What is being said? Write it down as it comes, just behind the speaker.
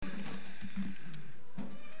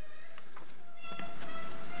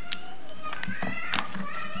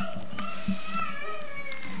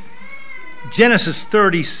Genesis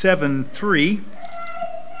 37:3.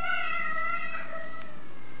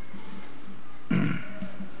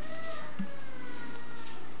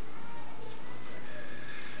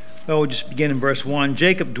 We'll just begin in verse 1.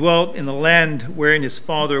 Jacob dwelt in the land wherein his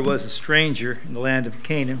father was a stranger, in the land of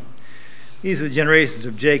Canaan. These are the generations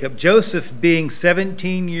of Jacob. Joseph, being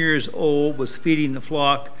 17 years old, was feeding the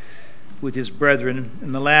flock with his brethren,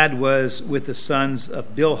 and the lad was with the sons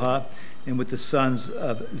of Bilhah and with the sons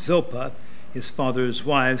of Zilpah, his father's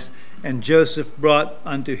wives. And Joseph brought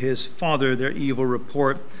unto his father their evil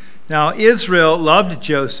report. Now Israel loved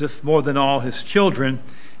Joseph more than all his children,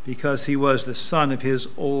 because he was the son of his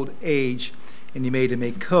old age, and he made him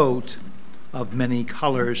a coat of many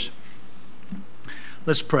colors.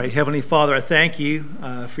 Let's pray. Heavenly Father, I thank you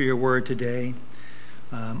for your word today.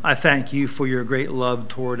 I thank you for your great love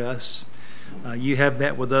toward us. You have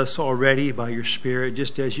met with us already by your Spirit,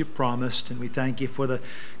 just as you promised, and we thank you for the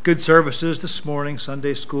good services this morning,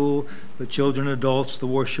 Sunday school, the children and adults, the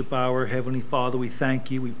worship hour. Heavenly Father, we thank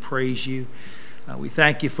you, we praise you. We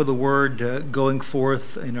thank you for the word going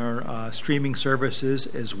forth in our streaming services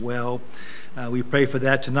as well. We pray for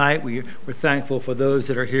that tonight. We're thankful for those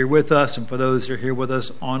that are here with us and for those that are here with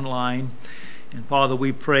us online. And Father,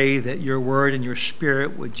 we pray that your word and your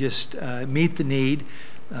Spirit would just meet the need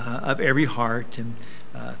of every heart. And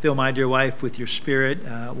fill my dear wife with your Spirit,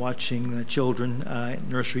 watching the children in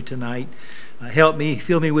nursery tonight. Help me,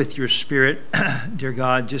 fill me with your Spirit, dear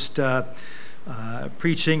God, just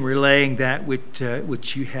preaching, relaying that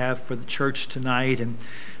which you have for the church tonight, and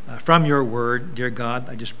from your word, dear God,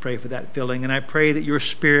 I just pray for that filling, and I pray that your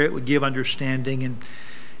Spirit would give understanding,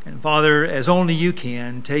 and Father, as only you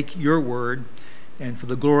can, take your word, and for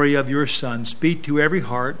the glory of your Son, speak to every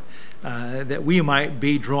heart, that we might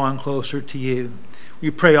be drawn closer to you.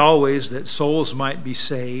 We pray always that souls might be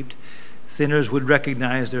saved, sinners would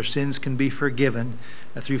recognize their sins can be forgiven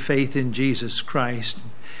through faith in Jesus Christ.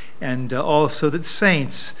 And also that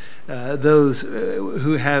saints, those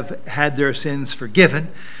who have had their sins forgiven,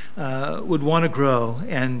 would want to grow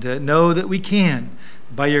and know that we can,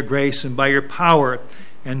 by your grace and by your power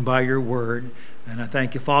and by your word. And I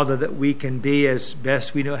thank you, Father, that we can be, as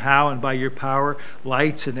best we know how, and by your power,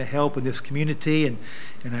 lights and a help in this community. And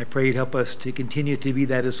I pray you'd help us to continue to be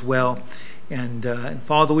that as well. And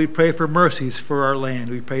Father, we pray for mercies for our land.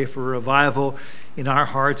 We pray for revival in our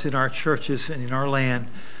hearts, in our churches, and in our land.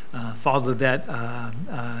 Father,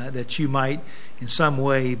 that you might in some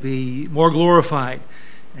way be more glorified.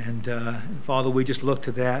 And Father, we just look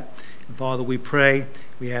to that. And Father, we pray,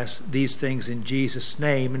 we ask these things in Jesus'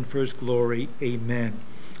 name and for his glory. Amen.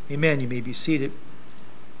 Amen. You may be seated.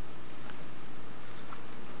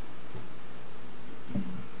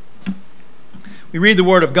 We read the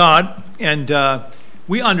Word of God, and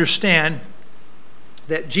we understand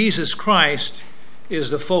that Jesus Christ is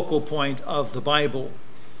the focal point of the Bible.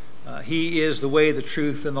 He is the way, the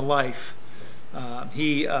truth, and the life.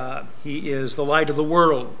 He is the light of the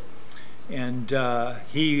world. And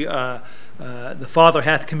the Father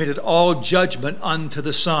hath committed all judgment unto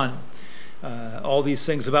the Son. All these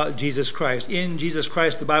things about Jesus Christ. In Jesus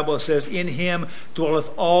Christ, the Bible says, in him dwelleth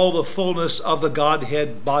all the fullness of the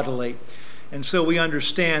Godhead bodily. And so we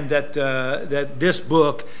understand that this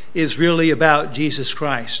book is really about Jesus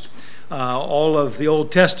Christ. All of the Old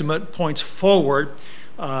Testament points forward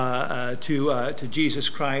to Jesus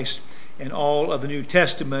Christ, and all of the New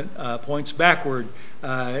Testament points backward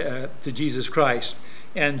to Jesus Christ.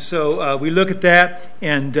 And so we look at that,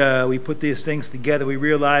 and we put these things together. We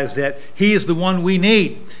realize that he is the one we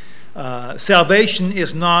need. Salvation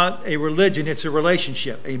is not a religion, it's a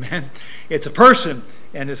relationship. Amen. It's a person,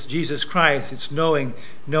 and it's Jesus Christ. It's knowing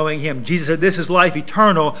him. Jesus said, this is life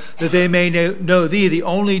eternal, that they may know thee, the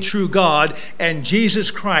only true God, and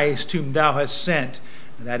Jesus Christ, whom thou hast sent.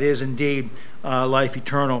 And that is indeed life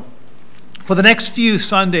eternal. For the next few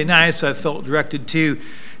Sunday nights, I felt directed to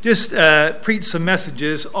just preach some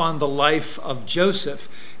messages on the life of Joseph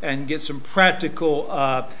and get some practical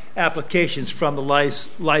applications from the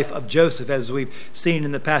life of Joseph. As we've seen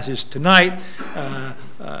in the passage tonight,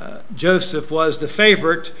 Joseph was the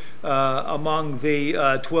favorite among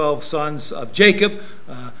the 12 sons of Jacob.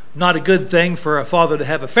 Not a good thing for a father to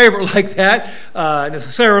have a favorite like that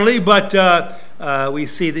necessarily, but we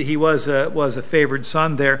see that he was a favored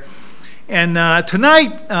son there. And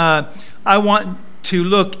tonight I want to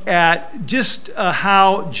look at just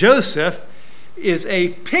how Joseph is a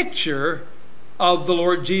picture of the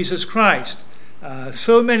Lord Jesus Christ.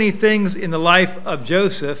 So many things in the life of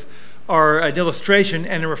Joseph are an illustration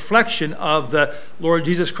and a reflection of the Lord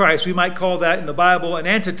Jesus Christ. We might call that in the Bible an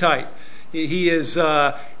antitype. He is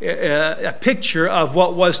a picture of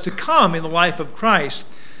what was to come in the life of Christ.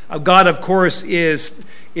 God, of course, is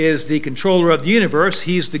the controller of the universe.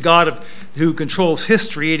 He's the God who controls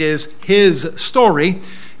history. It is his story.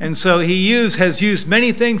 And so he has used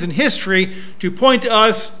many things in history to point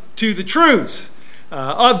us to the truths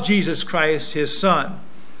of Jesus Christ, his Son.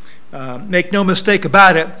 Make no mistake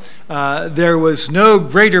about it, there was no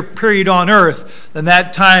greater period on earth than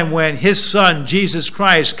that time when his Son, Jesus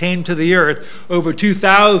Christ, came to the earth over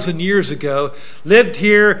 2,000 years ago, lived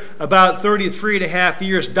here about 33 and a half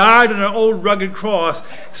years, died on an old rugged cross,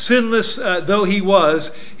 sinless though he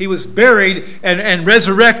was buried and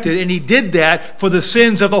resurrected, and he did that for the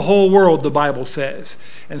sins of the whole world, the Bible says.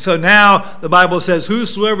 And so now the Bible says,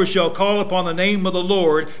 whosoever shall call upon the name of the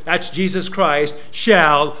Lord, that's Jesus Christ,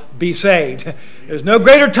 shall be saved. There's no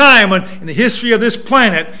greater time in the history of this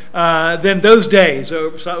planet than those days,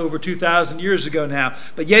 over 2,000 years ago now.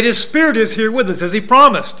 But yet his Spirit is here with us as he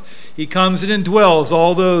promised. He comes and indwells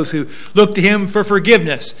all those who look to him for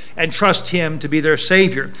forgiveness and trust him to be their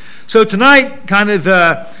Savior. So tonight, kind of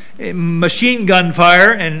machine gun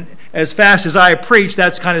fire, and as fast as I preach,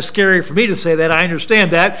 that's kind of scary for me to say that. I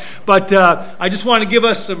understand that. But I just want to give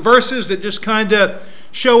us some verses that just kind of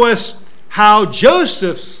show us how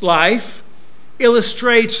Joseph's life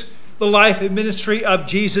illustrates the life and ministry of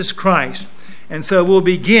Jesus Christ. And so we'll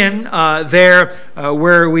begin there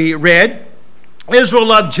where we read. Israel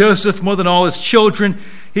loved Joseph more than all his children.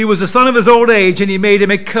 He was the son of his old age, and he made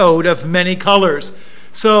him a coat of many colors.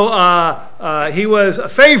 So he was a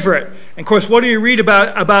favorite. And of course, what do you read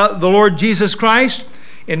about the Lord Jesus Christ?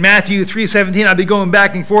 In Matthew 3:17, I'll be going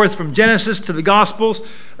back and forth from Genesis to the Gospels,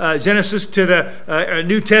 Genesis to the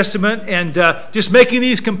New Testament, and just making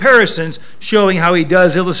these comparisons, showing how he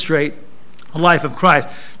does illustrate the life of Christ.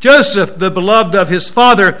 Joseph, the beloved of his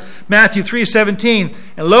father, Matthew 3:17,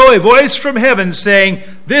 and lo, a voice from heaven saying,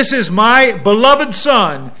 "This is my beloved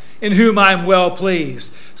Son, in whom I am well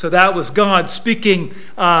pleased." So that was God speaking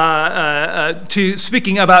about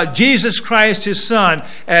Jesus Christ, his Son,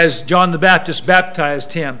 as John the Baptist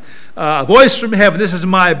baptized him. A voice from heaven, "This is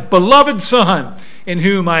my beloved Son, in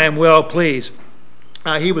whom I am well pleased."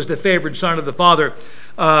 He was the favored son of the Father.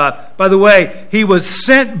 By the way, he was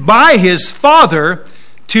sent by his father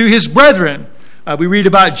to his brethren. We read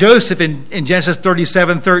about Joseph in Genesis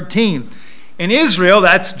 37:13. In Israel,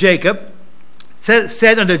 that's Jacob,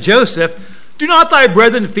 said unto Joseph, "Do not thy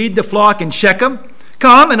brethren feed the flock in Shechem?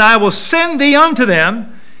 Come, and I will send thee unto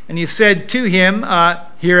them." And he said to him,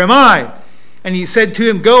 "Here am I." And he said to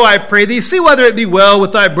him, "Go, I pray thee, see whether it be well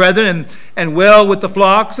with thy brethren and well with the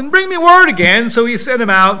flocks, and bring me word again." So he sent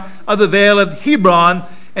him out of the vale of Hebron,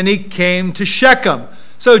 and he came to Shechem.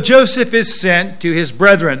 So Joseph is sent to his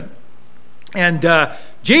brethren. And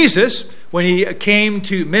Jesus, when he came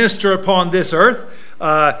to minister upon this earth,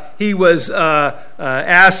 he was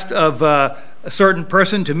asked of a certain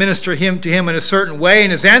person to minister to him in a certain way,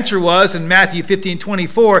 and his answer was in Matthew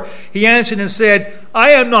 15:24, he answered and said,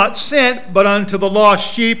 "I am not sent but unto the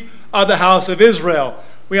lost sheep of the house of Israel."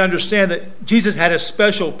 We understand that Jesus had a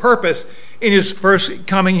special purpose in his first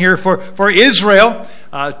coming here for Israel,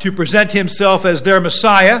 to present himself as their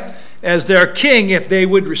Messiah, as their king, if they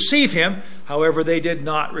would receive him. However, they did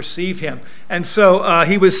not receive him. And so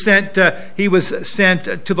he was sent to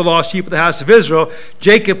the lost sheep of the house of Israel.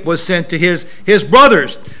 Jacob was sent to his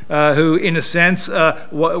brothers, who, in a sense,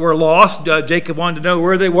 were lost. Jacob wanted to know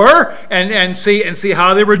where they were and see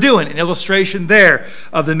how they were doing. An illustration there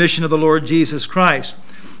of the mission of the Lord Jesus Christ.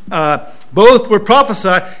 Both were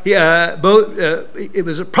prophesied. It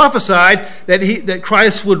was prophesied that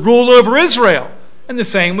Christ would rule over Israel. And the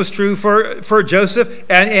same was true for Joseph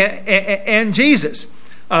and Jesus.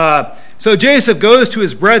 So Joseph goes to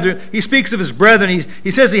his brethren. He speaks of his brethren.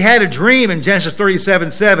 He says he had a dream in Genesis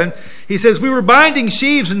 37:7. He says, "We were binding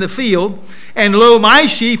sheaves in the field, and lo, my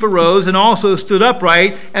sheaf arose and also stood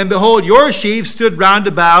upright, and behold, your sheaf stood round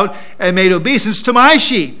about and made obeisance to my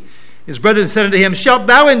sheep." His brethren said unto him, "Shalt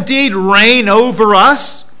thou indeed reign over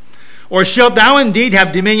us? Or shalt thou indeed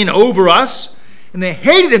have dominion over us?" And they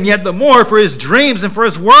hated him yet the more for his dreams and for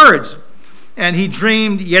his words. And he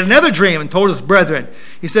dreamed yet another dream and told his brethren.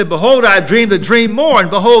 He said, "Behold, I have dreamed a dream more, and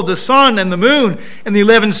behold, the sun and the moon and the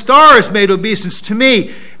 11 stars made obeisance to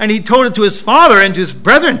me." And he told it to his father and to his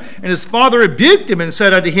brethren. And his father rebuked him and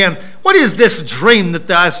said unto him, "What is this dream that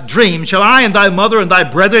thou hast dreamed? Shall I and thy mother and thy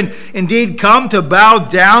brethren indeed come to bow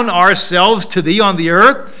down ourselves to thee on the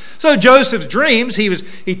earth?" So Joseph's dreams,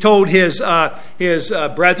 he told his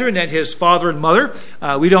brethren and his father and mother.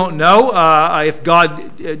 We don't know if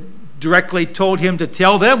God directly told him to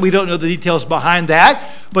tell them. We don't know the details behind that,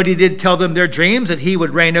 but he did tell them their dreams, that he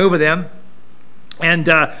would reign over them. And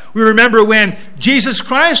we remember when Jesus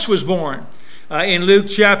Christ was born. In Luke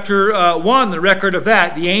chapter 1, the record of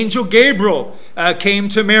that, the angel Gabriel came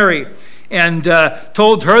to Mary and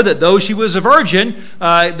told her that though she was a virgin,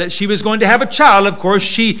 that she was going to have a child. Of course,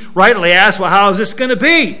 she rightly asked, well, how is this going to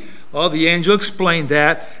be? Well, the angel explained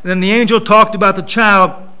that. And then the angel talked about the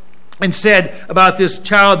child and said about this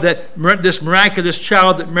child, this miraculous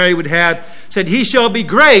child that Mary would have, said, he shall be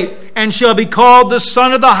great and shall be called the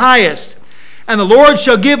Son of the Highest. And the Lord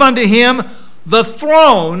shall give unto him the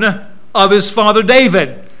throne of his father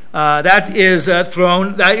David. That is the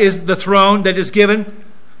throne that is given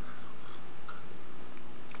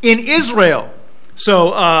in Israel.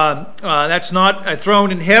 So that's not a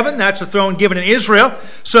throne in heaven. That's a throne given in Israel.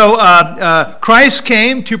 So Christ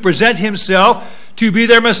came to present himself to be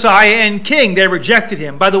their Messiah and King. They rejected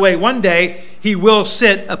him. By the way, one day he will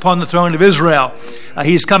sit upon the throne of Israel.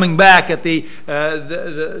 He's coming back. At the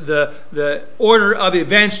order of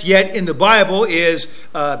events yet in the Bible is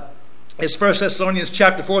 1 Thessalonians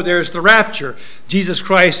chapter 4, there's the rapture. Jesus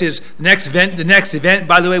Christ is the next event,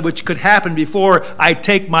 by the way, which could happen before I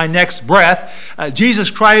take my next breath.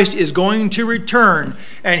 Jesus Christ is going to return,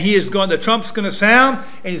 and the trump's going to sound,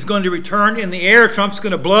 and he's going to return in the air. Trump's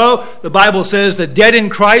going to blow. The Bible says the dead in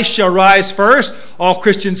Christ shall rise first. All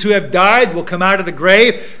Christians who have died will come out of the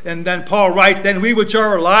grave. And then Paul writes, then we which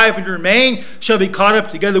are alive and remain shall be caught up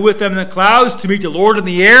together with them in the clouds to meet the Lord in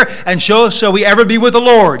the air, and shall we ever be with the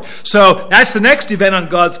Lord. So that's the next event on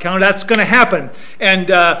God's calendar. That's going to happen. And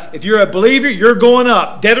if you're a believer, you're going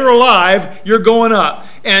up. Dead or alive, you're going up.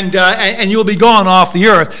 And you'll be gone off the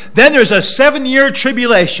earth. Then there's a 7-year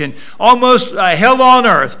tribulation, almost hell on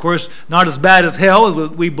earth. Of course, not as bad as hell.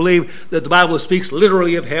 We believe that the Bible speaks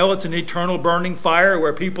literally of hell. It's an eternal burning fire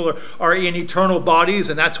where people are in eternal bodies,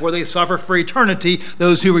 and that's where they suffer for eternity,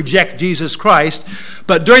 those who reject Jesus Christ.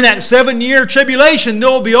 But during that 7-year tribulation, there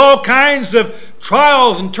will be all kinds of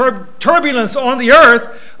trials and turbulence on the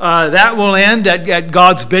earth. That will end at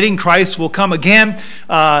God's bidding. Christ will come again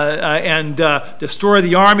and destroy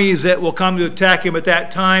the armies that will come to attack him at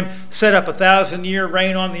that time, set up a 1,000-year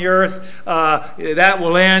reign on the earth. That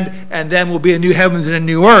will end, and then will be a new heavens and a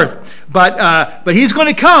new earth. But he's going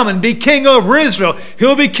to come and be king over Israel.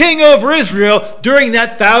 He'll be king over Israel during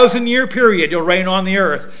that 1,000-year period. He'll reign on the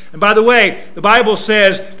earth. And by the way, the Bible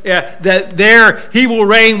says that there he will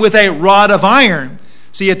reign with a rod of iron.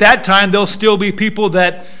 See, at that time, there'll still be people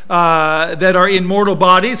that are in mortal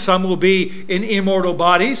bodies. Some will be in immortal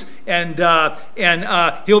bodies. And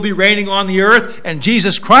he'll be reigning on the earth. And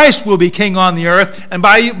Jesus Christ will be king on the earth. And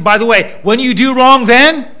by the way, when you do wrong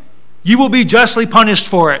then, you will be justly punished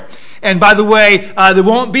for it. And by the way, there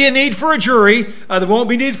won't be a need for a jury. There won't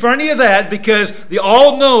be need for any of that, because the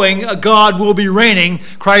all-knowing God will be reigning.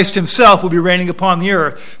 Christ himself will be reigning upon the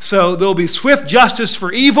earth. So there'll be swift justice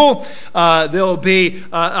for evil. There'll be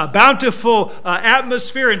a bountiful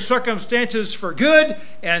atmosphere and circumstances for good.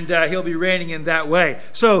 And he'll be reigning in that way.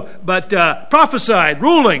 So, but prophesied,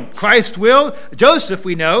 ruling, Christ will. Joseph,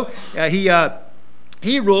 we know,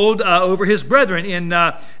 he ruled over his brethren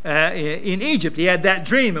in Egypt. He had that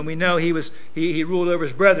dream, and we know he ruled over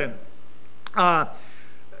his brethren.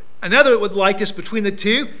 Another would like this between the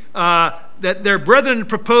two, that their brethren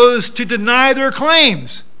proposed to deny their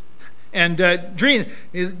claims. And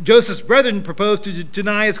Joseph's brethren proposed to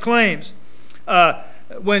deny his claims.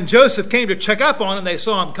 When Joseph came to check up on him, they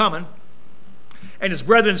saw him coming. And his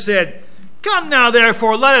brethren said, "Come now,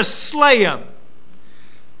 therefore, let us slay him,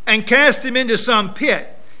 and cast him into some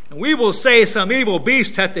pit, and we will say some evil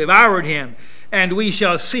beast hath devoured him, and we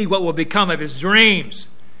shall see what will become of his dreams."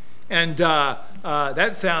 And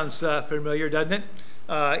that sounds familiar, doesn't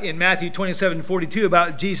it? In Matthew 27:42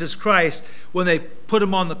 about Jesus Christ, when they put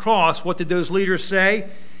him on the cross, what did those leaders say?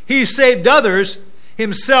 He saved others,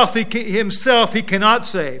 himself he cannot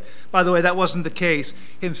save. By the way, that wasn't the case.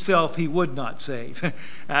 Himself he would not save.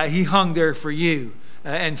 He hung there for you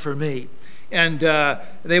and for me. And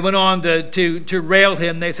they went on to rail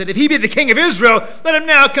him. They said, "If he be the king of Israel, let him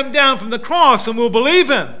now come down from the cross and we'll believe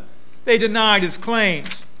him." They denied his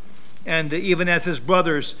claims. And even as his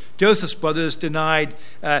brothers, Joseph's brothers, denied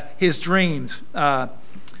his dreams.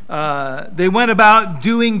 They went about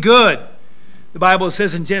doing good. The Bible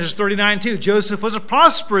says in Genesis 39:2, Joseph was a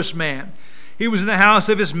prosperous man. He was in the house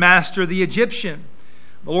of his master, the Egyptian.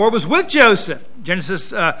 The Lord was with Joseph.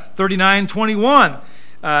 Genesis 39:21.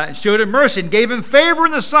 Showed him mercy and gave him favor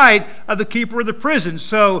in the sight of the keeper of the prison.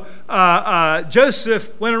 So Joseph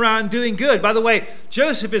went around doing good. By the way,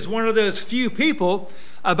 Joseph is one of those few people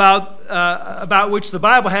about which the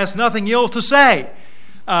Bible has nothing ill to say.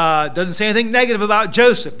 Doesn't say anything negative about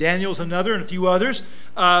Joseph. Daniel's another and a few others.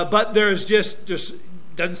 But there's just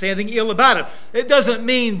doesn't say anything ill about him. It doesn't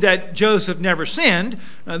mean that Joseph never sinned.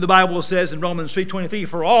 The Bible says in Romans 3:23,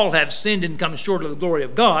 for all have sinned and come short of the glory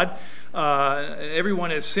of God.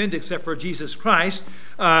 Everyone has sinned except for Jesus Christ.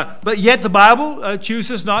 But yet the Bible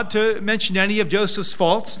chooses not to mention any of Joseph's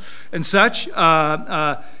faults and such.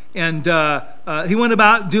 And he went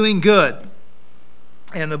about doing good.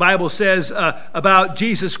 And the Bible says about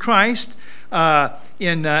Jesus Christ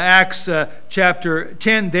in Acts chapter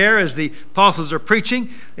 10 there, as the apostles are preaching,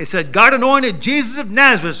 they said, God anointed Jesus of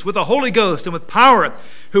Nazareth with the Holy Ghost and with power,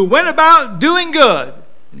 who went about doing good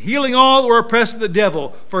and healing all that were oppressed of the devil,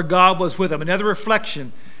 for God was with him. Another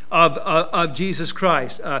reflection of Jesus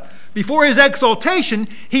Christ. Before his exaltation,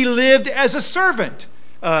 he lived as a servant,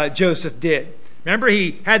 Joseph did. Remember,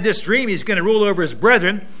 he had this dream, he's going to rule over his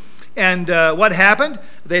brethren. And what happened?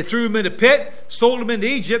 They threw him in a pit, sold him into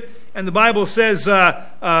Egypt, and the Bible says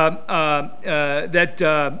that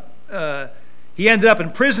he ended up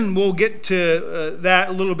in prison. We'll get to that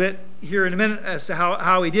a little bit here in a minute as to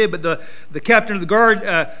how he did. But the captain of the guard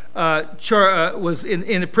was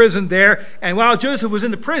in the prison there, and while Joseph was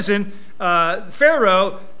in the prison,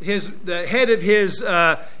 Pharaoh, the head of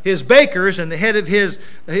his bakers and the head of his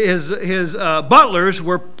butlers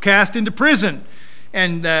were cast into prison.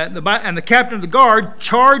 And the captain of the guard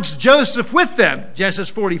charged Joseph with them, Genesis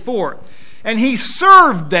 44. And he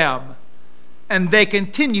served them, and they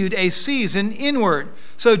continued a season inward.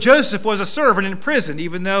 So Joseph was a servant in prison,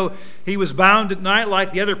 even though he was bound at night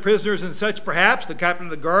like the other prisoners and such. Perhaps the captain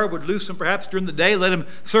of the guard would loose him perhaps during the day, let him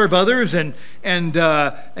serve others, and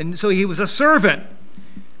so he was a servant.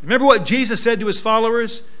 Remember what Jesus said to his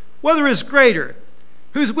followers? Whether is greater?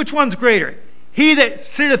 Which one's greater? He that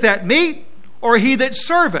sitteth at meat, or he that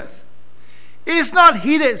serveth? Is not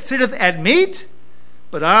he that sitteth at meat?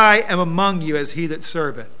 But I am among you as he that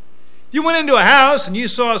serveth. If you went into a house and you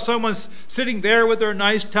saw someone sitting there with their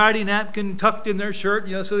nice tidy napkin tucked in their shirt,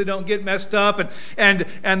 so they don't get messed up, and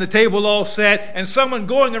the table all set, and someone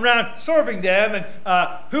going around serving them, and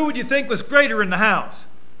who would you think was greater in the house?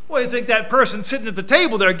 Well, you think that person sitting at the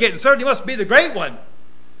table there getting served, he must be the great one.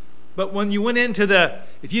 But when you went into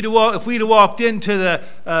if we'd have walked into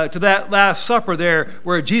to that Last Supper there,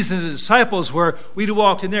 where Jesus and his disciples were, we'd have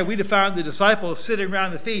walked in there. We'd have found the disciples sitting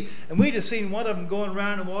around the feet, and we'd have seen one of them going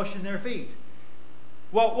around and washing their feet.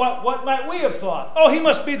 Well, what might we have thought? Oh, he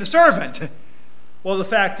must be the servant. Well, the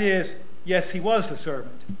fact is, yes, he was the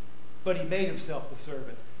servant, but he made himself the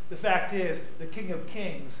servant. The fact is, the King of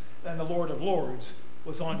Kings and the Lord of Lords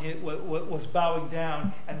was bowing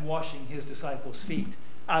down and washing his disciples' feet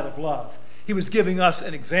out of love. He was giving us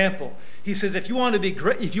an example. He says, if you want to be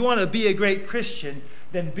a great Christian,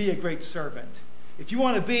 then be a great servant. If you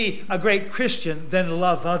want to be a great Christian, then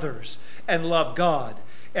love others and love God,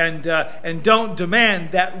 and don't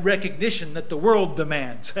demand that recognition that the world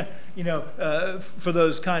demands, for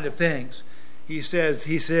those kind of things. He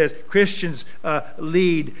says Christians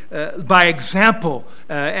lead by example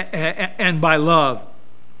and by love.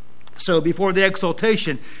 So before the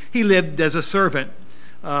exaltation, he lived as a servant.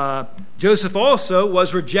 Joseph also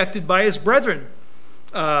was rejected by his brethren.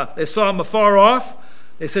 They saw him afar off.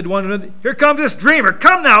 They said to one another, here comes this dreamer.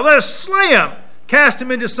 Come now, let us slay him. Cast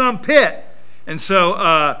him into some pit. And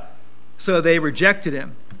so they rejected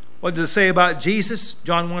him. What does it say about Jesus?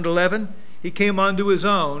 John 1:11. He came unto his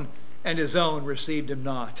own, and his own received him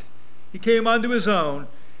not. He came unto his own,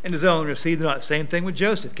 and his own received him not. Same thing with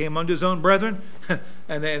Joseph. Came unto his own brethren,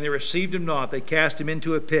 and they received him not. They cast him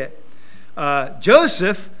into a pit.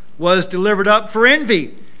 Joseph was delivered up for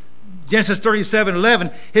envy. Genesis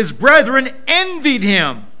 37:11. His brethren envied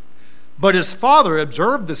him, but his father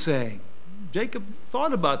observed the saying. Jacob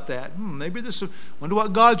thought about that. Wonder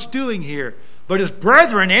what God's doing here. But his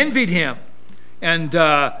brethren envied him, and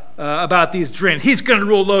about these dreams. He's going to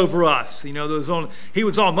rule over us. He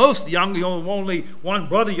was almost young. Only one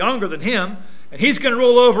brother younger than him, and he's going to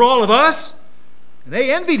rule over all of us. And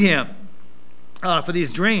they envied him for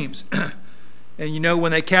these dreams. And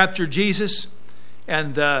when they captured Jesus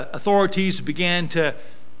and the authorities began to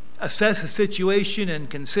assess the situation and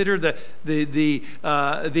consider the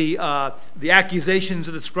accusations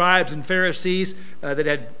of the scribes and Pharisees that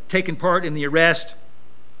had taken part in the arrest,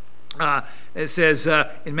 it says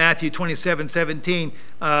in Matthew 27:17,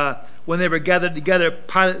 when they were gathered together,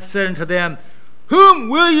 Pilate said unto them, whom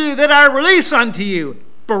will ye that I release unto you,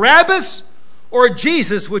 Barabbas or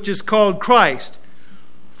Jesus, which is called Christ?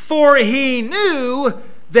 For he knew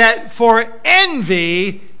that for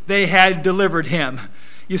envy they had delivered him.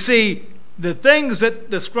 You see, the things that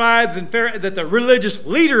the scribes and that the religious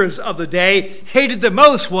leaders of the day hated the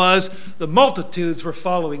most was the multitudes were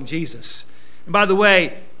following Jesus. And by the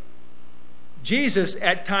way, Jesus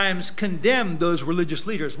at times condemned those religious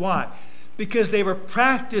leaders. Why? Because they were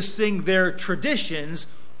practicing their traditions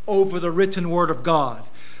over the written word of God.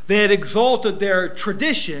 They had exalted their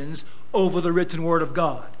traditions over the written word of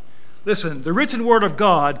God. Listen, the written word of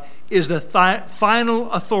God is the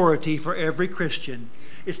final authority for every Christian.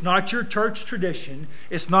 It's not your church tradition.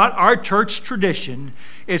 It's not our church tradition.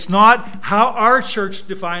 It's not how our church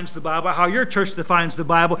defines the Bible, how your church defines the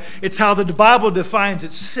Bible. It's how the Bible defines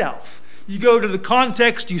itself. You go to the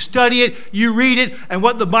context, you study it, you read it, and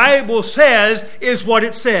what the Bible says is what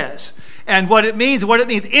it says. And what it means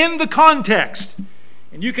in the context.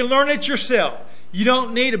 And you can learn it yourself. You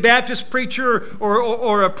don't need a Baptist preacher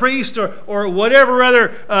or a priest or whatever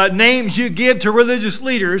other names you give to religious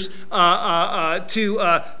leaders to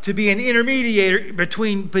be an intermediator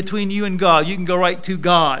between you and God. You can go right to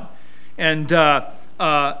God. And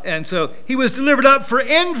so he was delivered up for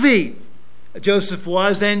envy. Joseph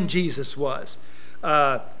was and Jesus was.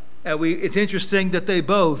 It's interesting that they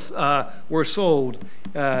both were sold.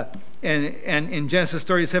 And in Genesis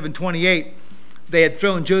 37:28, they had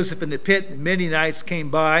thrown Joseph in the pit. The Midianites came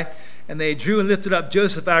by, and they drew and lifted up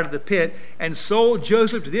Joseph out of the pit and sold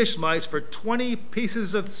Joseph to the Ishmaelites for 20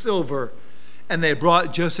 pieces of silver. And they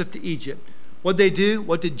brought Joseph to Egypt. What did they do?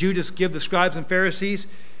 What did Judas give the scribes and Pharisees?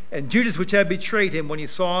 And Judas, which had betrayed him, when he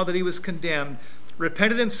saw that he was condemned,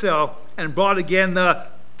 repented himself and brought again the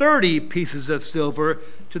 30 pieces of silver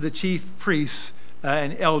to the chief priests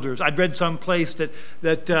and elders. I'd read someplace that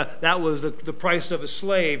was the price of a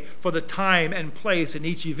slave for the time and place in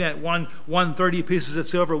each event. One 30 pieces of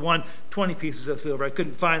silver, one 20 pieces of silver. I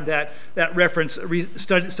couldn't find that reference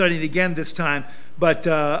studying again this time. But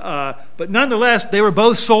nonetheless, they were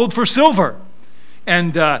both sold for silver.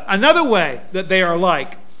 And another way that they are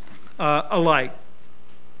alike.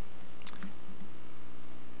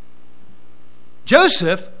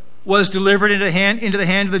 Joseph was delivered into the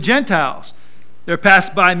hand of the Gentiles. There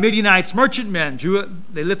passed by Midianites, merchantmen.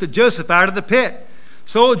 They lifted Joseph out of the pit,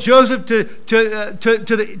 sold Joseph to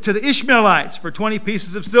the Ishmaelites for 20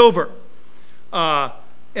 pieces of silver,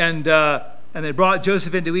 and they brought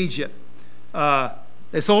Joseph into Egypt.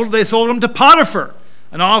 They sold him to Potiphar,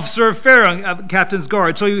 an officer of Pharaoh, captain's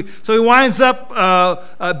guard. So he winds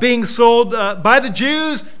up being sold by the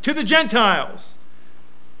Jews to the Gentiles.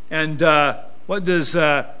 And what does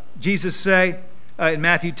Jesus say in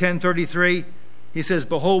Matthew 10:33? He says,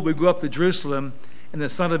 "Behold, we go up to Jerusalem, and the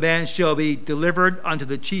Son of Man shall be delivered unto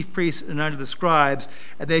the chief priests and unto the scribes,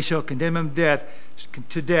 and they shall condemn him to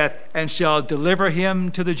death, and shall deliver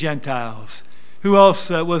him to the Gentiles." Who else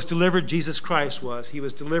was delivered? Jesus Christ was. He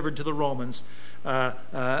was delivered to the Romans by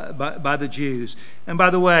the Jews. And by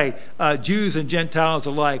the way, Jews and Gentiles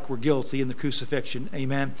alike were guilty in the crucifixion.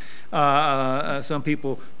 Amen. Some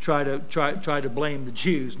people try to blame the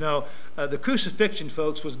Jews. No, the crucifixion,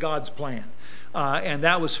 folks, was God's plan, and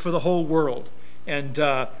that was for the whole world. And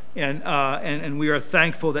we are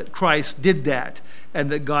thankful that Christ did that, and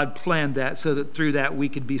that God planned that, so that through that we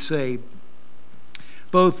could be saved.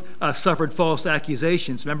 Both suffered false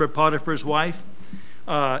accusations. Remember Potiphar's wife?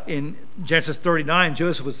 In Genesis 39,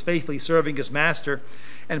 Joseph was faithfully serving his master.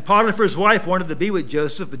 And Potiphar's wife wanted to be with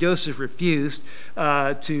Joseph, but Joseph refused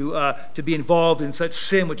to be involved in such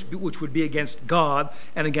sin which would be against God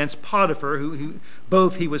and against Potiphar, who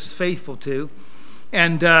both he was faithful to.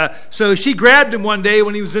 And so she grabbed him one day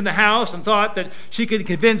when he was in the house and thought that she could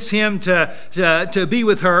convince him to be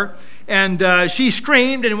with her. And she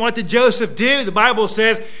screamed, and what did Joseph do? The Bible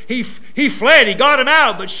says he fled. He got him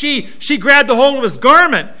out, but she grabbed a hold of his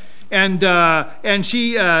garment, and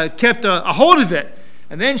she kept a hold of it.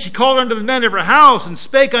 And then she called unto the men of her house and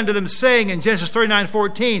spake unto them, saying in Genesis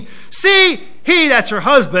 39:14, "See, he," that's her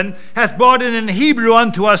husband, "hath brought in an Hebrew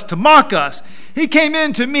unto us to mock us. He came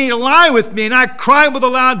in to me to lie with me, and I cried with a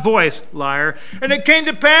loud voice," liar. "And it came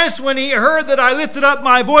to pass when he heard that I lifted up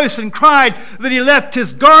my voice and cried, that he left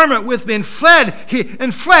his garment with me and fled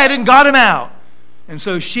and got him out." And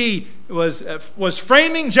so she was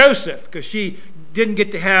framing Joseph because she didn't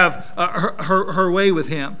get to have her way with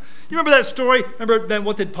him. You remember that story? Remember then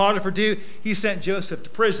what did Potiphar do? He sent Joseph to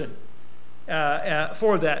prison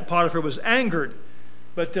for that. Potiphar was angered.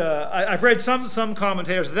 But I've read some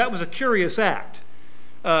commentators that was a curious act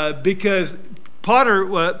because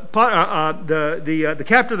the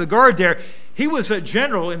captain of the guard there, he was a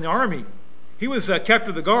general in the army. He was a captain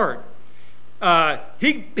of the guard.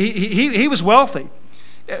 He was wealthy.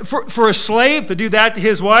 For a slave to do that to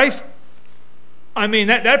his wife, I mean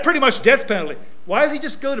that pretty much death penalty. Why does he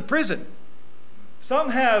just go to prison? Some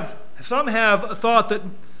have thought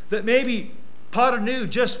that maybe Potter knew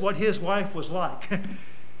just what his wife was like.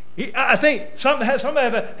 I think some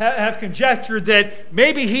have conjectured that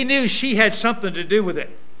maybe he knew she had something to do with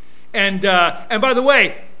it. And by the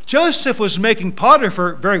way, Joseph was making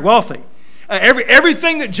Potiphar very wealthy.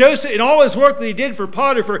 Everything that Joseph, in all his work that he did for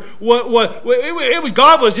Potiphar,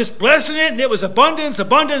 God was just blessing it, and it was abundance.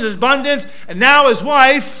 And now his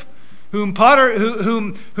wife, whom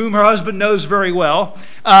her husband knows very well,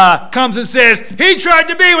 comes and says, "He tried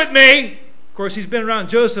to be with me." Of course, he's been around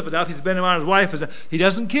Joseph enough. He's been around his wife enough. He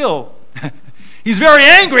doesn't kill. He's very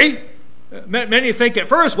angry. Many think at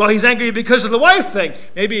first, well, he's angry because of the wife thing.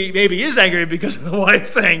 Maybe he is angry because of the wife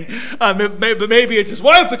thing. But maybe it's his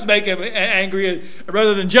wife that's making him angry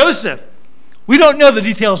rather than Joseph. We don't know the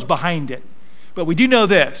details behind it. But we do know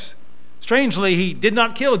this. Strangely, he did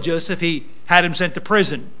not kill Joseph. He had him sent to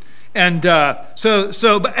prison. And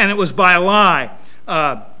and it was by a lie.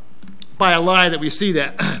 By a lie that we see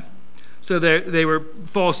that. So they were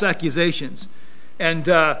false accusations. And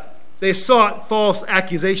they sought false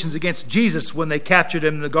accusations against Jesus when they captured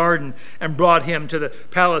him in the garden and brought him to the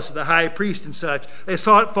palace of the high priest and such. They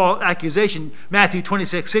sought false accusation, Matthew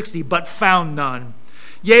 26:60, but found none.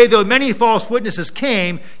 Yea, though many false witnesses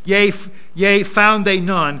came, yea, found they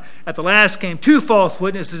none. At the last came 2 false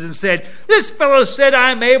witnesses and said, "This fellow said, I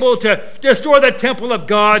am able to destroy the temple of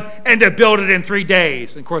God and to build it in 3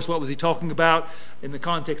 days." And of course, what was he talking about? In the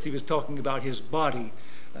context, he was talking about his body.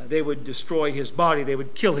 They would destroy his body. They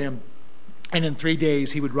would kill him. And in 3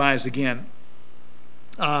 days, he would rise again.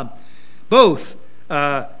 Both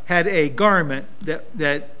had a garment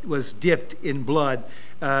that was dipped in blood.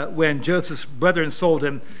 When Joseph's brethren sold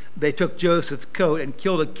him, they took Joseph's coat and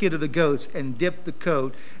killed a kid of the goats and dipped the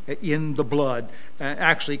coat in the blood.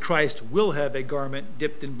 Actually, Christ will have a garment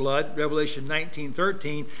dipped in blood. Revelation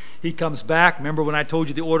 19:13, he comes back. Remember when I told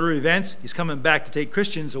you the order of events? He's coming back to take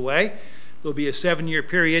Christians away. There'll be a 7-year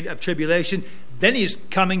period of tribulation. Then he's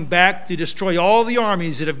coming back to destroy all the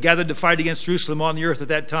armies that have gathered to fight against Jerusalem on the earth at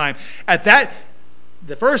that time.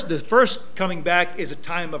 The first coming back is a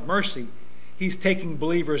time of mercy. He's taking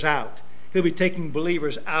believers out. He'll be taking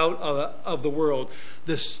believers out of the world.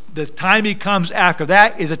 The time he comes after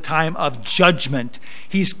that is a time of judgment.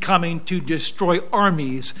 He's coming to destroy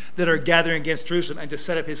armies that are gathering against Jerusalem and to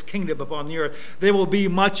set up his kingdom upon the earth. There will be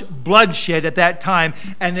much bloodshed at that time,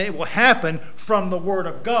 and it will happen from the word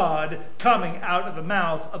of God coming out of the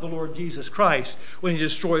mouth of the Lord Jesus Christ when he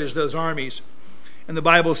destroys those armies. And the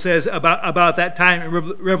Bible says about that time in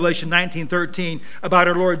Revelation 19:13 about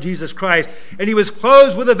our Lord Jesus Christ. And he was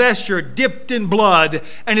clothed with a vesture dipped in blood,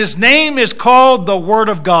 and his name is called the Word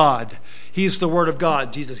of God. He's the Word of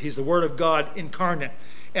God, Jesus. He's the Word of God incarnate.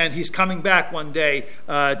 And he's coming back one day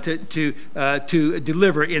to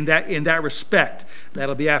deliver in that respect.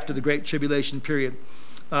 That'll be after the Great Tribulation period.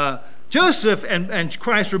 Joseph and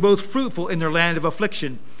Christ were both fruitful in their land of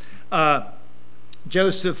affliction.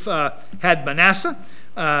 Joseph had Manasseh,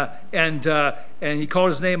 and he called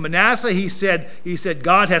his name Manasseh. He said,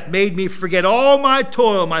 "God hath made me forget all my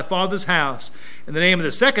toil in my father's house." And the name of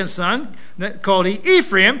the second son called he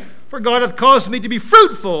Ephraim, for God hath caused me to be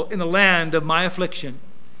fruitful in the land of my affliction.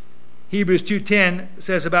 Hebrews 2:10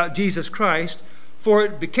 says about Jesus Christ, "For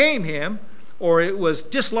it became him," or it was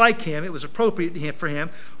just like him, it was appropriate for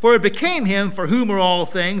him, "for it became him for whom are all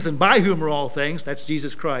things, and by whom are all things," that's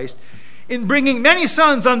Jesus Christ, "in bringing many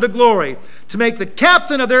sons unto glory, to make the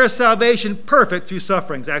captain of their salvation perfect through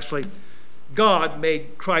sufferings." Actually, God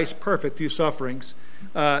made Christ perfect through sufferings.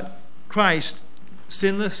 Christ,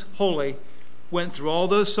 sinless, holy, went through all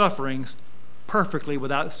those sufferings perfectly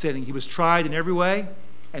without sinning. He was tried in every way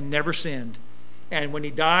and never sinned. And when he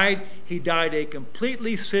died a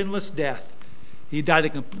completely sinless death. He tried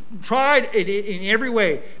in every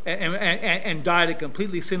way and died a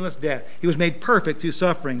completely sinless death. He was made perfect through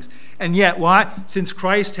sufferings. And yet, why? Since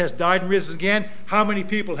Christ has died and risen again, how many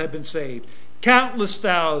people have been saved? Countless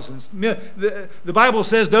thousands. The Bible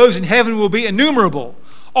says those in heaven will be innumerable,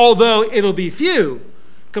 although it'll be few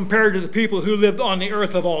compared to the people who lived on the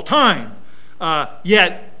earth of all time.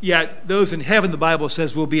 Yet those in heaven, the Bible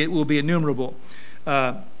says, will be innumerable.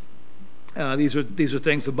 These are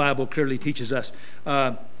things the Bible clearly teaches us.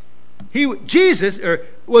 Jesus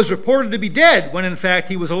was reported to be dead when in fact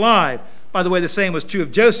he was alive. By the way, the same was true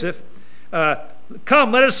of Joseph.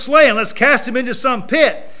 "Come, let us slay him. Let's cast him into some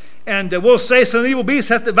pit, and we'll say some evil beast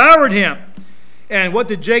hath devoured him." And what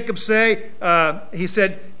did Jacob say? He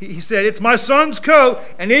said, "It's my son's coat,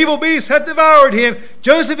 and evil beast hath devoured him."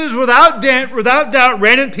 Joseph is without doubt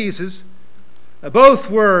ran in pieces. Both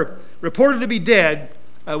were reported to be dead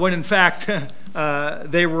when in fact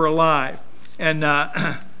they were alive. And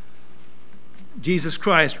Jesus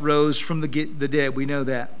Christ rose from the dead. We know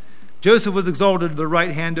that. Joseph was exalted to the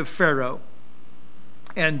right hand of Pharaoh.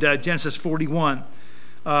 And Genesis 41,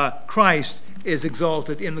 Christ is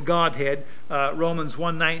exalted in the Godhead. Romans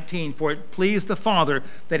 1:19, for it pleased the Father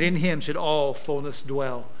that in him should all fullness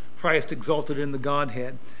dwell. Christ exalted in the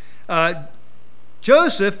Godhead.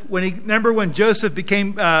 Joseph, remember when Joseph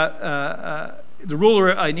became the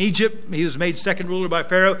ruler in Egypt, he was made second ruler by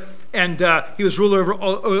Pharaoh, and he was ruler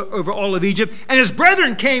over all of Egypt. And his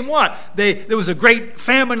brethren came what? There was a great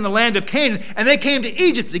famine in the land of Canaan, and they came to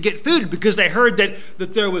Egypt to get food because they heard that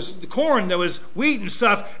there was corn, there was wheat and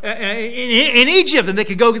stuff in Egypt, and they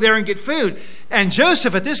could go there and get food. And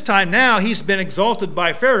Joseph at this time now, he's been exalted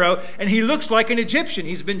by Pharaoh, and he looks like an Egyptian.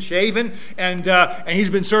 He's been shaven, and he's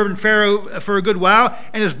been serving Pharaoh for a good while.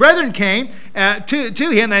 And his brethren came to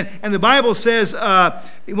him, and the Bible says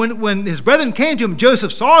when his brethren came to him,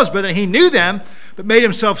 Joseph saw his brethren, he knew them, but made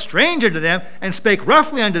himself stranger to them, and spake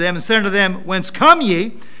roughly unto them, and said unto them, Whence come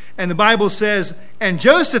ye? And the Bible says, And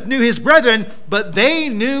Joseph knew his brethren, but they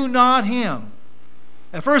knew not him.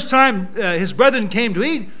 The first time his brethren came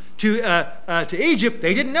to Egypt,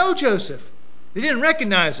 they didn't know Joseph. They didn't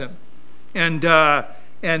recognize him. And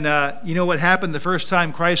you know what happened the first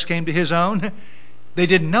time Christ came to his own? They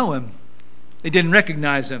didn't know him. They didn't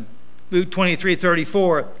recognize him. Luke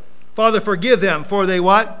 23:34, Father, forgive them, for they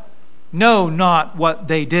what? Know not what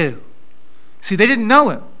they do. See, they didn't know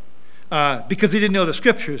him because they didn't know the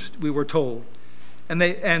Scriptures, we were told.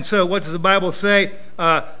 And so what does the Bible say?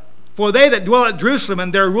 For they that dwell at Jerusalem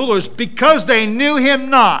and their rulers, because they knew him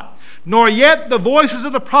not, nor yet the voices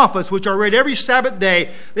of the prophets, which are read every Sabbath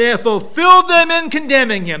day, they have fulfilled them in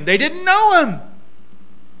condemning him. They didn't know him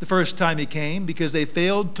the first time he came because they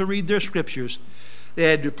failed to read their Scriptures. They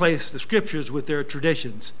had replaced the Scriptures with their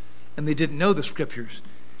traditions, and they didn't know the Scriptures,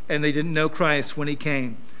 and they didn't know Christ when he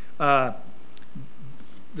came. The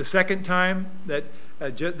second time that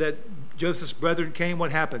Joseph's brethren came,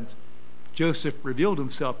 what happened? Joseph revealed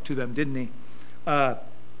himself to them, didn't he?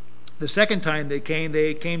 The second time they came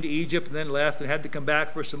to Egypt and then left and had to come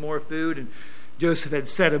back for some more food, and Joseph had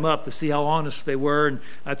set them up to see how honest they were, and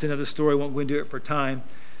that's another story. I won't go into it for time.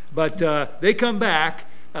 But they come back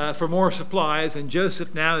for more supplies, and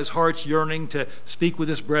Joseph now, his heart's yearning to speak with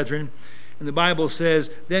his brethren. And the Bible says,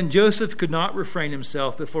 Then Joseph could not refrain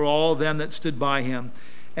himself before all them that stood by him,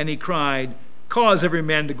 and he cried, Cause every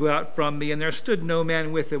man to go out from me. And there stood no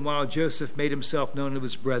man with him, while Joseph made himself known to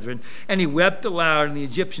his brethren. And he wept aloud, and the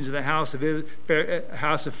Egyptians in the house of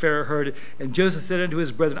Pharaoh heard it. And Joseph said unto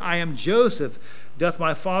his brethren, I am Joseph. Doth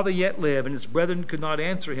my father yet live? And his brethren could not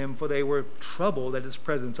answer him, for they were troubled at his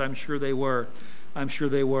presence. I'm sure they were.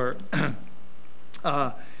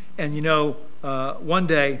 And you know, one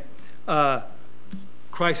day,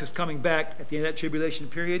 Christ is coming back at the end of that tribulation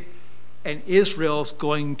period, and Israel's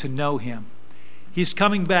going to know him. He's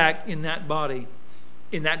coming back in that body,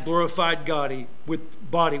 in that glorified body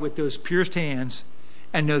with those pierced hands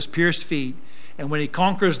and those pierced feet. And when he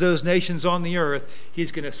conquers those nations on the earth,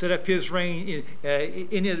 he's going to set up his reign,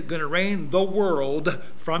 going to reign the world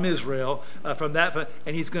from Israel,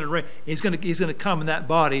 and he's going to reign. He's going to come in that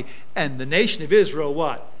body, and the nation of Israel,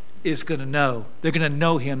 what? Is going to know. They're going to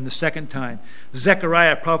know him the second time.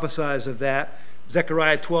 Zechariah prophesies of that.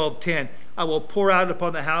 Zechariah 12:10. I will pour out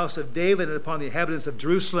upon the house of David and upon the inhabitants of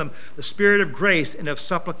Jerusalem the spirit of grace and of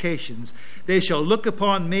supplications. They shall look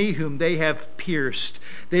upon me whom they have pierced.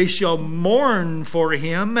 They shall mourn for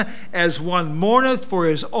him as one mourneth for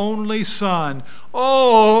his only son.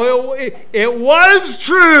 Oh, it was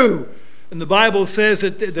true. And the Bible says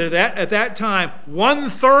that at that time,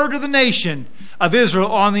 1/3 of the nation of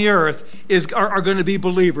Israel on the earth are going to be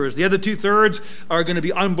believers. The other 2/3 are going to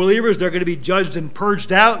be unbelievers. They're going to be judged and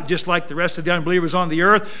purged out, just like the rest of the unbelievers on the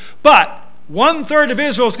earth. But 1/3 of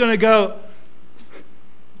Israel is going to go,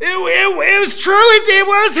 it was true, it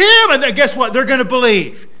was him. And then guess what? They're going to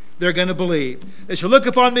believe. They're going to believe. They shall look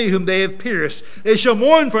upon me whom they have pierced. They shall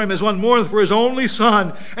mourn for him as one mourneth for his only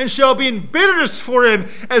son, and shall be in bitterness for him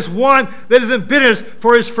as one that is in bitterness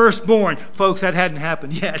for his firstborn. Folks, that hadn't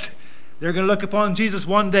happened yet. They're going to look upon Jesus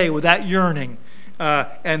one day with that yearning,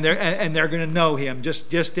 and they're going to know him,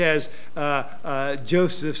 just as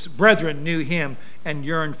Joseph's brethren knew him and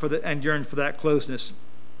yearned for that closeness.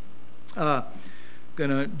 Going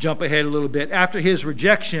to jump ahead a little bit. After his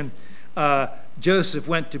rejection, Joseph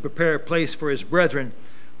went to prepare a place for his brethren.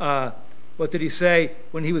 What did he say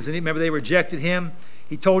when he was in? Remember, they rejected him.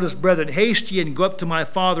 He told his brethren, "Haste ye and go up to my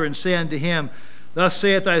father and say unto him, Thus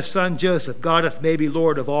saith thy son Joseph, God hath made me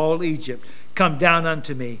Lord of all Egypt. Come down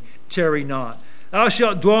unto me, tarry not. Thou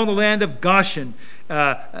shalt dwell in the land of Goshen,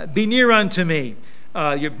 Be near unto me.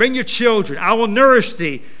 You bring your children. I will nourish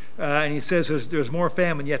thee. And he says there's more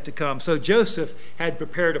famine yet to come. So Joseph had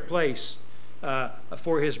prepared a place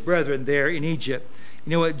for his brethren there in Egypt.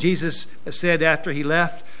 You know what Jesus said after he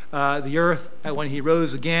left the earth, when he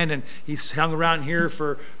rose again, and he hung around here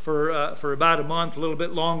for about a month, a little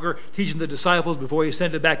bit longer, teaching the disciples before he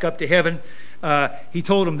ascended back up to heaven. He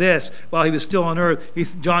told them this while he was still on earth.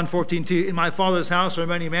 John 14:2, in my Father's house are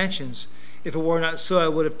many mansions. If it were not so, I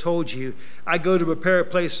would have told you. I go to prepare a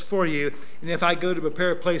place for you, and if I go to prepare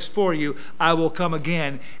a place for you, I will come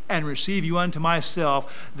again and receive you unto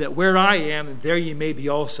myself, that where I am, there you may be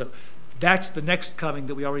also. That's the next coming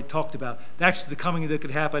that we already talked about. That's the coming that could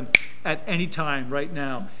happen at any time right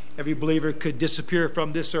now. Every believer could disappear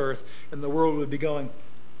from this earth, and the world would be going,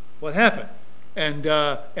 what happened? And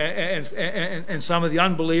some of the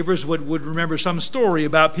unbelievers would remember some story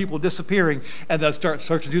about people disappearing, and they'll start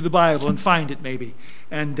searching through the Bible and find it maybe,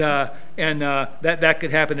 and that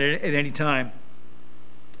could happen at any time.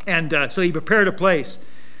 And so he prepared a place.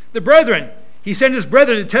 The brethren, he sent his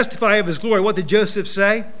brethren to testify of his glory. What did Joseph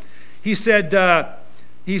say? He said, tell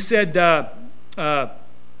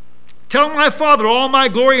my father all my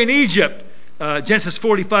glory in Egypt. Genesis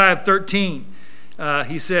 45:13.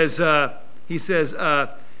 He says,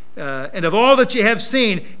 and of all that ye have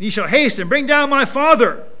seen, ye shall hasten, bring down my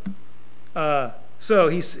father. So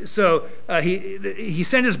he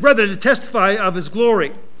sent his brother to testify of his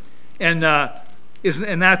glory, and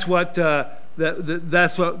that's what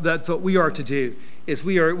we are to do. Is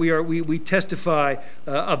we testify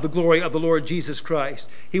of the glory of the Lord Jesus Christ.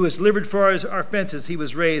 He was delivered for our offenses. He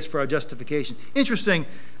was raised for our justification. Interesting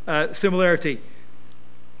similarity.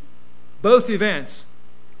 Both events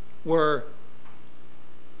were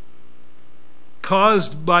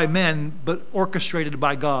caused by men, but orchestrated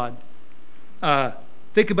by God.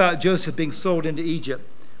 Think about Joseph being sold into Egypt.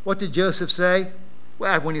 What did Joseph say?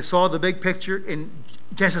 Well, when he saw the big picture in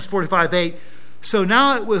Genesis 45:8, so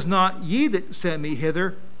now it was not ye that sent me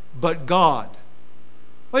hither, but God.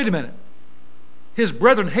 Wait a minute. His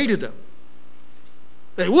brethren hated him.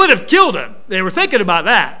 They would have killed him. They were thinking about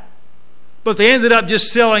that. But they ended up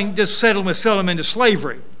just selling him into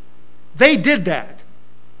slavery. They did that.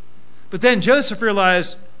 But then Joseph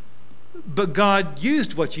realized, but God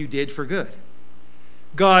used what you did for good.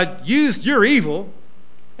 God used your evil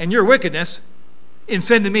and your wickedness in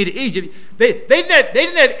sending me to Egypt. They didn't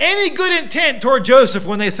have any good intent toward Joseph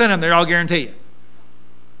when they sent him there, I'll guarantee you.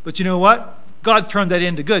 But you know what? God turned that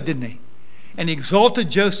into good, didn't he? And he exalted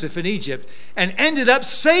Joseph in Egypt and ended up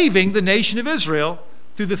saving the nation of Israel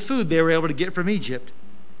through the food they were able to get from Egypt.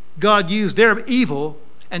 God used their evil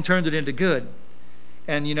and turned it into good.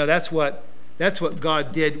 And you know, that's what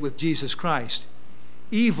God did with Jesus Christ.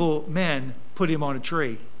 Evil men put him on a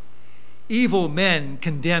tree. Evil men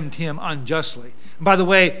condemned him unjustly. And by the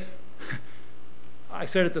way, I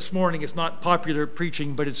said it this morning, it's not popular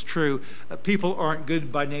preaching, but it's true. People aren't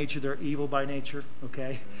good by nature, they're evil by nature,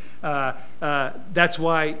 okay? That's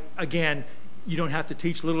why, again, you don't have to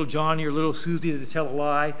teach little Johnny or little Susie to tell a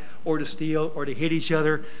lie or to steal or to hit each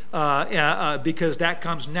other because that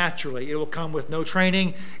comes naturally. It will come with no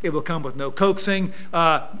training. It will come with no coaxing.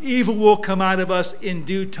 Evil will come out of us in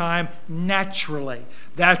due time naturally.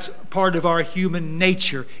 That's part of our human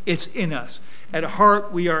nature. It's in us. At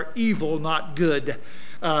heart, we are evil, not good.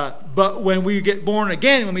 But when we get born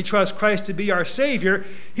again, when we trust Christ to be our Savior,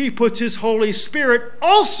 He puts His Holy Spirit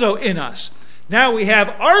also in us. Now we have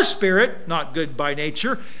our spirit, not good by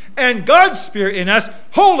nature, and God's Spirit in us,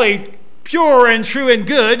 holy, pure and true and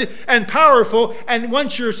good and powerful. And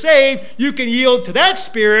once you're saved, you can yield to that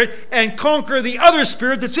spirit and conquer the other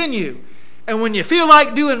spirit that's in you. And when you feel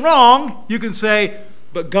like doing wrong, you can say,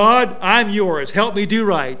 but God, I'm yours. Help me do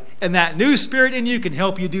right. And that new spirit in you can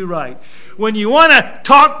help you do right. When you want to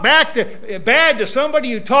talk bad to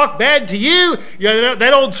somebody who talked bad to you,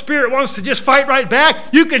 that old spirit wants to just fight right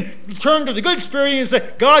back. You can turn to the good spirit and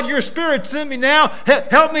say, God, your spirit's in me now.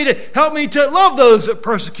 Help me to love those that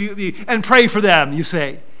persecute me and pray for them, you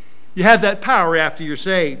say. You have that power after you're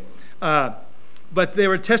saved. But they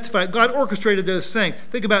were testifying. God orchestrated those things.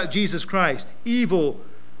 Think about Jesus Christ. Evil.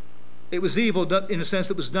 It was evil in a sense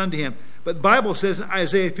that was done to him. But the Bible says in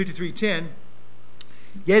Isaiah 53:10,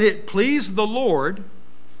 yet it pleased the Lord,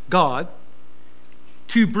 God,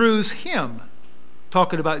 to bruise him.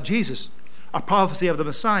 Talking about Jesus, a prophecy of the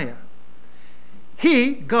Messiah.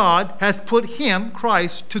 He, God, hath put him,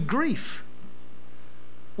 Christ, to grief.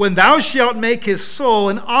 When thou shalt make his soul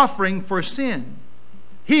an offering for sin,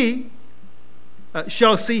 he,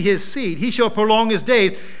 shall see his seed. He shall prolong his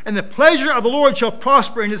days, and the pleasure of the Lord shall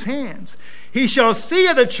prosper in his hands. He shall see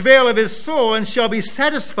of the travail of his soul, and shall be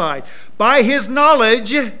satisfied. By his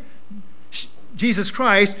knowledge, Jesus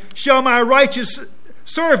Christ, shall my righteous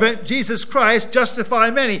servant, Jesus Christ, justify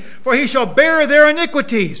many, for he shall bear their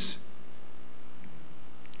iniquities.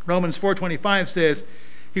 Romans 4:25 says,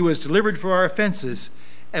 he was delivered for our offenses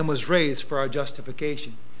and was raised for our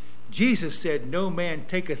justification. Jesus said, no man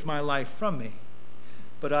taketh my life from me,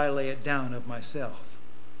 but I lay it down of myself.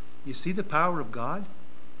 You see the power of God?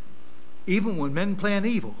 Even when men plan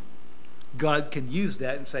evil, God can use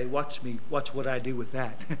that and say, watch me, watch what I do with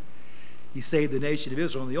that. He saved the nation of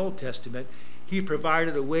Israel in the Old Testament. He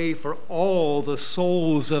provided a way for all the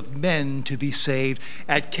souls of men to be saved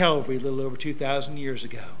at Calvary a little over 2,000 years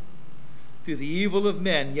ago. Through the evil of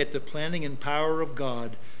men, yet the planning and power of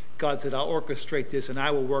God, God said, I'll orchestrate this and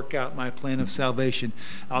I will work out my plan of salvation.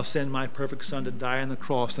 I'll send my perfect Son to die on the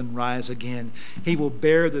cross and rise again. He will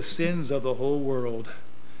bear the sins of the whole world.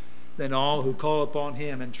 Then all who call upon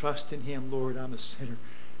him and trust in him, Lord, I'm a sinner.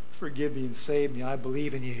 Forgive me and save me. I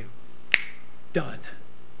believe in you. Done.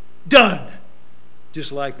 Done.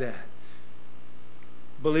 Just like that.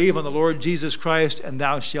 Believe on the Lord Jesus Christ, and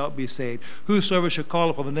thou shalt be saved. Whosoever shall call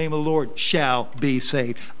upon the name of the Lord shall be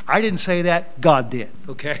saved. I didn't say that. God did.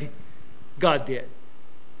 Okay? God did.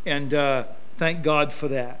 And thank God for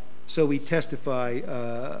that. So we testify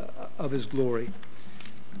of his glory.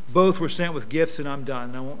 Both were sent with gifts, and I'm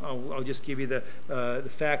done. I'll just give you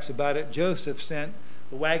the facts about it. Joseph sent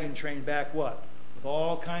a wagon train back, what? With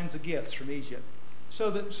all kinds of gifts from Egypt.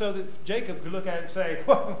 So that Jacob could look at it and say,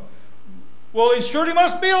 well, he surely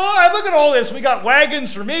must be alive. Look at all this. We got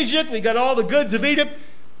wagons from Egypt. We got all the goods of Egypt.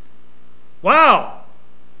 Wow.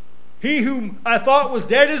 He whom I thought was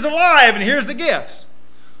dead is alive, and here's the gifts.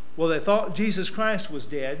 Well, they thought Jesus Christ was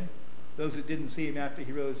dead, those that didn't see him after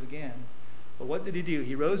he rose again. But what did he do?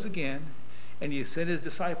 He rose again, and he sent his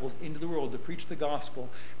disciples into the world to preach the gospel.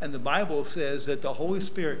 And the Bible says that the Holy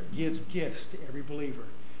Spirit gives gifts to every believer.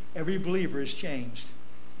 Every believer is changed.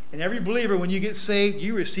 And every believer, when you get saved,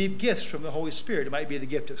 you receive gifts from the Holy Spirit. It might be the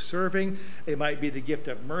gift of serving. It might be the gift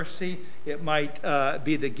of mercy. It might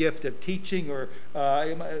be the gift of teaching, or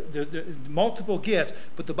multiple gifts.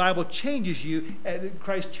 But the Bible changes you.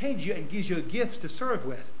 Christ changes you and gives you gifts to serve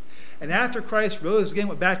with. And after Christ rose again,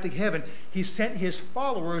 went back to heaven, he sent his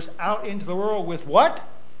followers out into the world with what?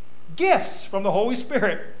 Gifts from the Holy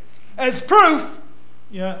Spirit. As proof,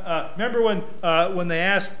 remember when they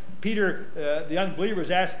asked Peter, the unbelievers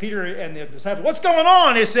asked Peter and the disciples, what's going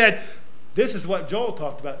on? He said, this is what Joel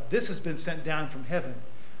talked about. This has been sent down from heaven.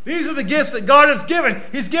 These are the gifts that God has given.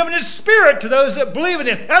 He's given his Spirit to those that believe in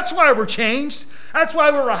him. That's why we're changed. That's why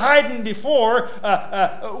we were hiding before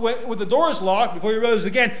with the doors locked before he rose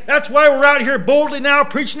again. That's why we're out here boldly now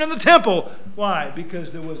preaching in the temple. Why?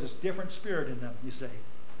 Because there was this different spirit in them, you say.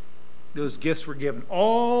 Those gifts were given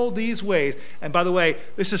all these ways. And by the way,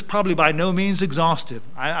 this is probably by no means exhaustive.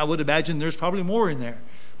 I would imagine there's probably more in there.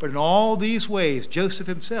 But in all these ways, Joseph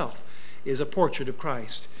himself is a portrait of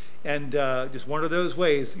Christ. And just one of those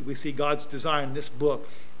ways we see God's design in this book.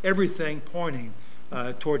 Everything pointing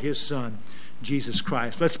toward his Son, Jesus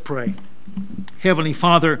Christ. Let's pray. Heavenly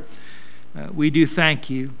Father, we do thank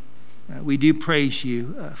you. We do praise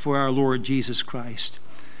you for our Lord Jesus Christ.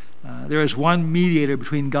 There is one mediator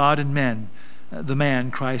between God and men, the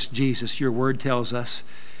man, Christ Jesus, your word tells us.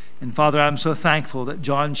 And Father, I'm so thankful that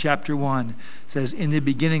John chapter 1 says, in the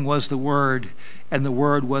beginning was the Word, and the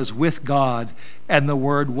Word was with God, and the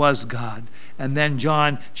Word was God. And then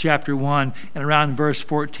John chapter 1 and around verse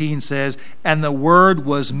 14 says, and the Word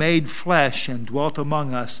was made flesh and dwelt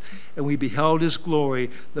among us, and we beheld his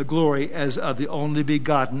glory, the glory as of the only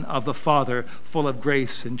begotten of the Father, full of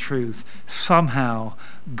grace and truth. Somehow,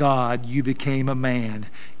 God, you became a man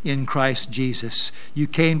in Christ Jesus. You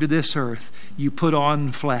came to this earth. You put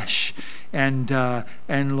on flesh. And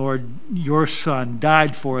Lord, your Son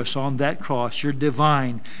died for us on that cross. Your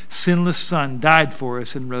divine, sinless Son died for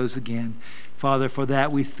us and rose again. Father, for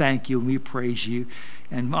that we thank you and we praise you.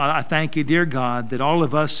 And I thank you, dear God, that all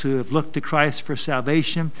of us who have looked to Christ for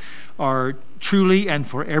salvation are truly and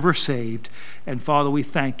forever saved. And Father, we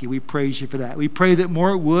thank you. We praise you for that. We pray that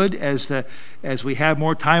more would, as we have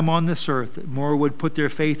more time on this earth, that more would put their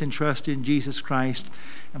faith and trust in Jesus Christ.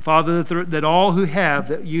 And Father, that all who have,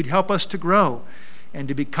 that you'd help us to grow and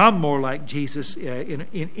to become more like Jesus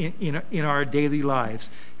in our daily lives.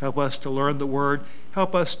 Help us to learn the Word.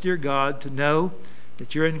 Help us, dear God, to know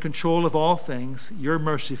that you're in control of all things. You're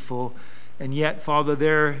merciful. And yet, Father,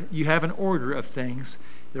 there you have an order of things.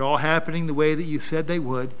 They're all happening the way that you said they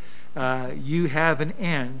would. You have an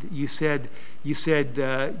end. You said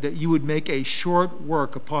that you would make a short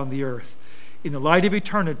work upon the earth. In the light of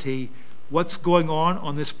eternity, what's going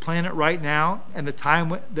on this planet right now and the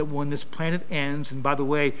time that when this planet ends, and by the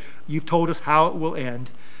way, you've told us how it will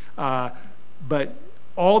end, but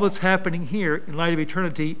all that's happening here in light of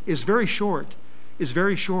eternity is very short,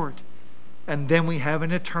 And then we have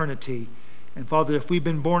an eternity. And Father, if we've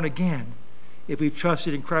been born again, if we've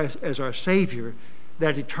trusted in Christ as our Savior,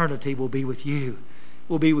 that eternity will be with you.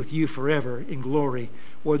 We'll be with you forever in glory,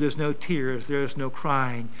 where there's no tears, there is no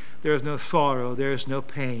crying, there is no sorrow, there is no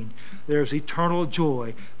pain. There is eternal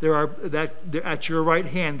joy. At your right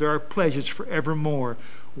hand, there are pleasures forevermore.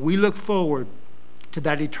 We look forward to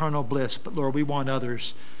that eternal bliss, but Lord, we want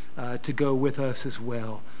others to go with us as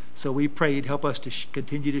well. So we pray you'd help us to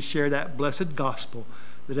continue to share that blessed gospel,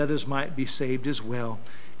 that others might be saved as well.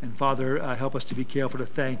 And Father, help us to be careful to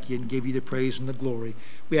thank you and give you the praise and the glory.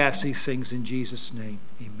 We ask these things in Jesus' name.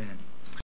 Amen.